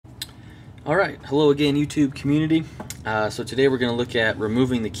Alright, hello again YouTube community. So today we're going to look at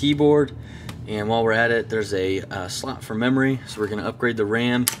removing the keyboard, and while we're at it there's a slot for memory, so we're going to upgrade the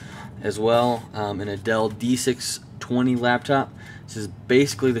RAM as well in a Dell D620 laptop. This is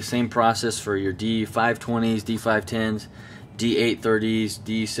basically the same process for your D520s, D510s, D830s,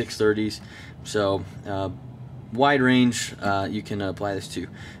 D630s, so wide range you can apply this to.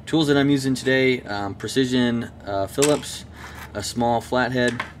 Tools that I'm using today, Precision Phillips, a small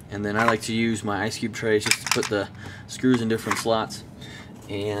flathead, and then I like to use my ice cube trays just to put the screws in different slots.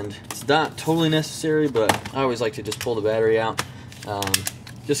 And it's not totally necessary, but I always like to just pull the battery out,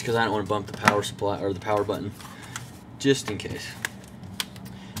 just because I don't want to bump the power supply or the power button, just in case.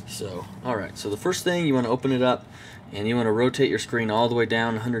 So, alright, so the first thing, you want to open it up and you want to rotate your screen all the way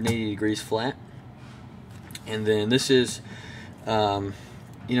down 180 degrees flat. And then this is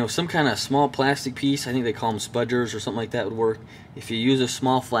you know, some kind of small plastic piece. I think they call them spudgers or something like that would work. If you use a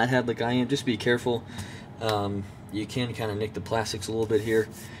small flathead like I am, just be careful. You can kind of nick the plastics a little bit here,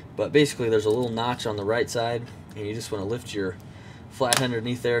 but basically there's a little notch on the right side, and you just want to lift your flathead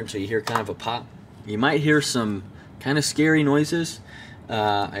underneath there until you hear kind of a pop. You might hear some kind of scary noises.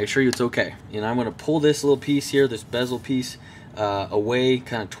 I assure you it's okay. And I'm going to pull this little piece here, this bezel piece, away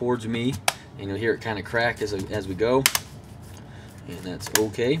kind of towards me, and you'll hear it kind of crack as we go. And that's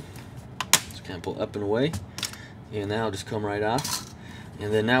okay. Just kind of pull up and away, and now it'll just come right off.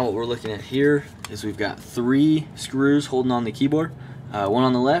 And then now what we're looking at here is we've got 3 screws holding on the keyboard, one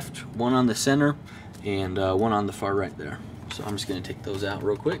on the left, one on the center, and one on the far right there. So I'm just going to take those out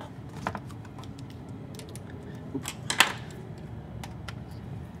real quick. Oops.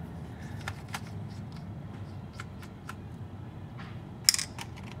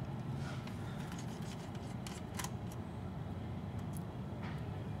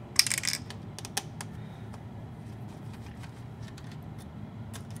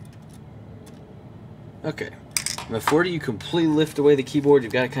 Okay, before you completely lift away the keyboard,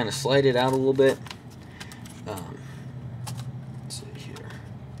 you've got to kind of slide it out a little bit. Let's see here.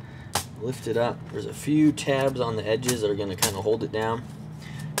 Lift it up. There's a few tabs on the edges that are going to kind of hold it down.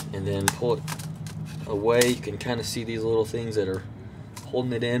 And then pull it away. You can kind of see these little things that are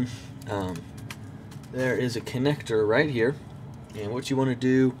holding it in. There is a connector right here. And what you want to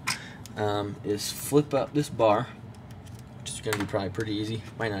do is flip up this bar, which is going to be probably pretty easy.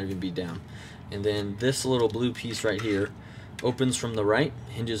 Might not even be down. And then this little blue piece right here opens from the right,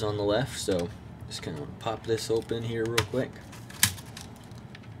 hinges on the left, so just kind of pop this open here real quick.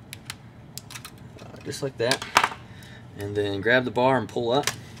 Just like that. And then grab the bar and pull up,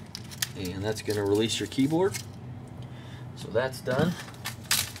 and that's going to release your keyboard. So that's done.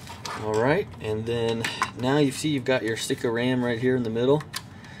 Alright, and then now you see you've got your stick of RAM right here in the middle.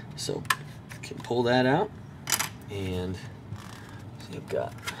 So you can pull that out, and so you've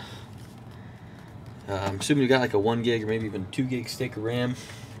got I'm assuming you got like a 1 gig or maybe even 2 gig stick of RAM.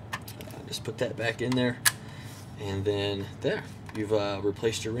 Just put that back in there, and then there, you've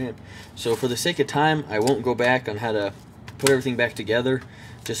replaced your RAM. So for the sake of time, I won't go back on how to put everything back together.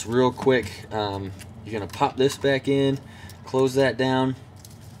 Just real quick, you're gonna pop this back in, close that down,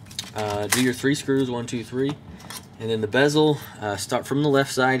 do your 3 screws, 1, 2, 3, and then the bezel, start from the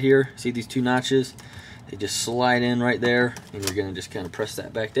left side here. See these 2 notches? They just slide in right there, and you're gonna just kind of press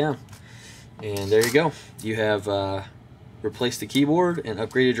that back down. And there you go. You have replaced the keyboard and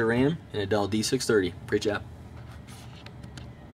upgraded your RAM in a Dell D630. Great job.